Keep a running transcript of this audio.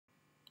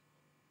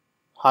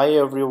Hi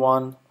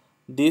everyone,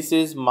 this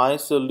is my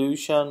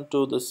solution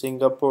to the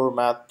Singapore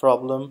math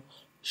problem,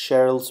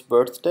 Cheryl's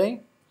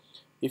birthday.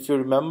 If you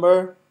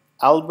remember,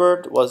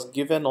 Albert was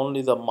given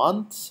only the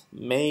months,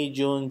 May,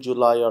 June,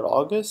 July or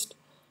August,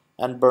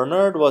 and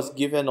Bernard was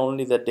given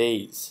only the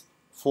days,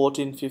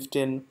 14,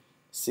 15,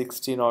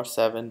 16 or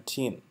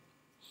 17.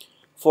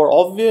 For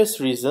obvious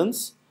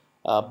reasons,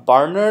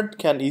 Bernard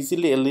can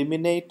easily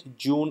eliminate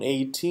June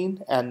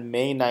 18 and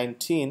May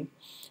 19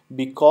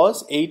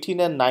 because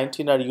 18 and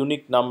 19 are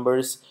unique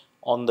numbers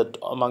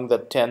among the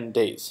 10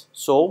 days.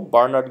 So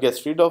Bernard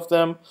gets rid of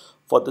them.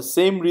 For the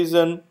same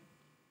reason,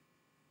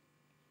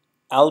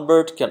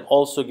 Albert can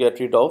also get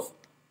rid of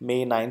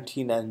May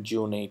 19 and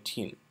June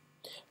 18.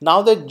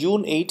 Now that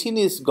June 18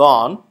 is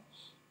gone,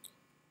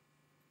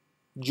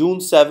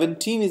 June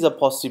 17 is a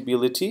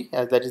possibility,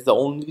 as that is the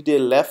only day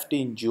left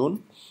in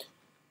June.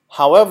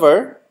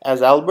 However,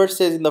 as Albert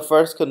says in the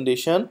first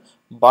condition,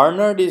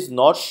 Bernard is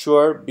not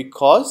sure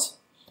because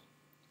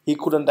he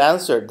couldn't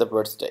answer the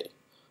birthday.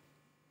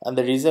 And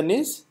the reason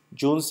is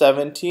June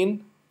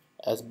 17,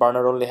 as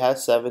Bernard only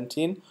has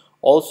 17,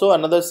 also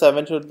another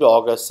 17 would be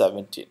August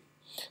 17.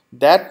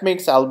 That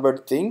makes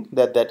Albert think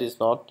that that is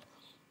not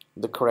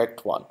the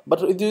correct one.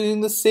 But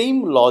in the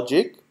same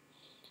logic,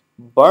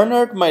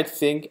 Bernard might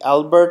think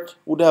Albert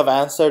would have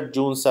answered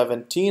June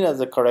 17 as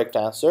the correct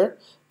answer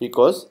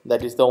because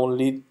that is the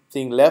only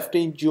thing left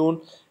in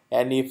June,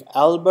 and if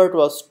Albert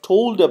was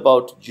told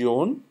about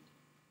June,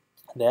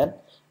 then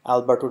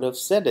Albert would have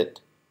said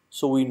it.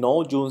 So we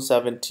know June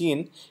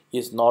 17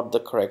 is not the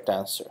correct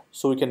answer.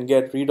 So we can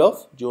get rid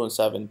of June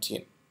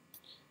 17.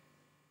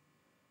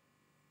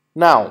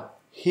 Now,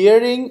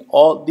 hearing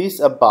all this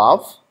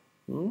above,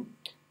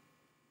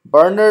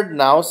 Bernard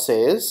now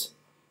says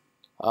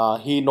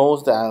he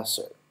knows the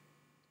answer.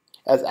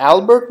 As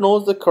Albert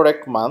knows the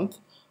correct month,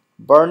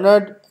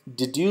 Bernard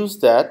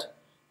deduced that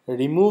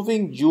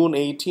removing June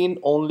 18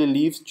 only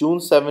leaves June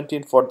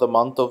 17 for the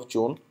month of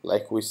June,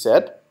 like we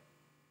said.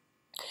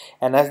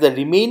 And as the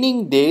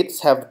remaining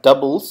dates have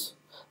doubles,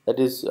 that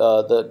is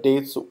the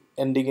dates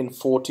ending in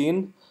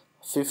 14,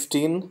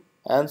 15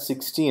 and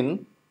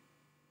 16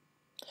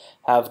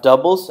 have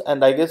doubles,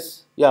 and I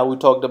guess, yeah, we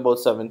talked about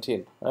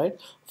 17, right?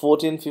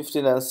 14,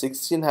 15 and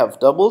 16 have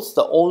doubles.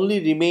 The only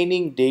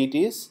remaining date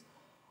is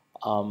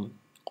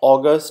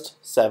August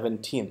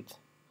 17th.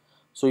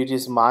 So it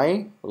is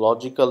my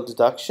logical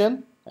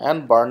deduction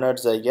and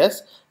Bernard's, I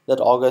guess, that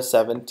August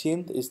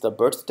 17th is the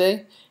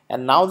birthday.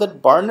 And now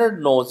that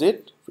Bernard knows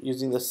it,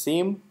 using the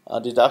same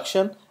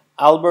deduction,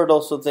 Albert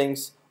also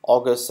thinks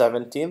August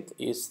 17th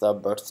is the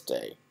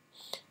birthday.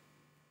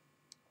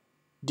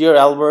 Dear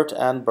Albert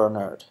and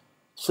Bernard,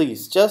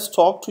 please just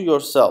talk to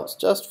yourselves,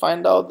 just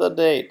find out the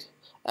date.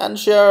 And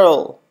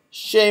Cheryl,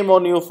 shame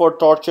on you for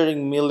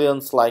torturing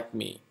millions like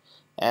me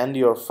and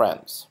your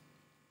friends.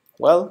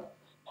 Well,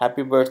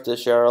 happy birthday,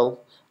 Cheryl.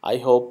 I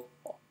hope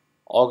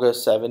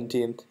August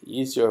 17th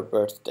is your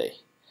birthday.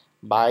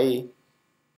 Bye.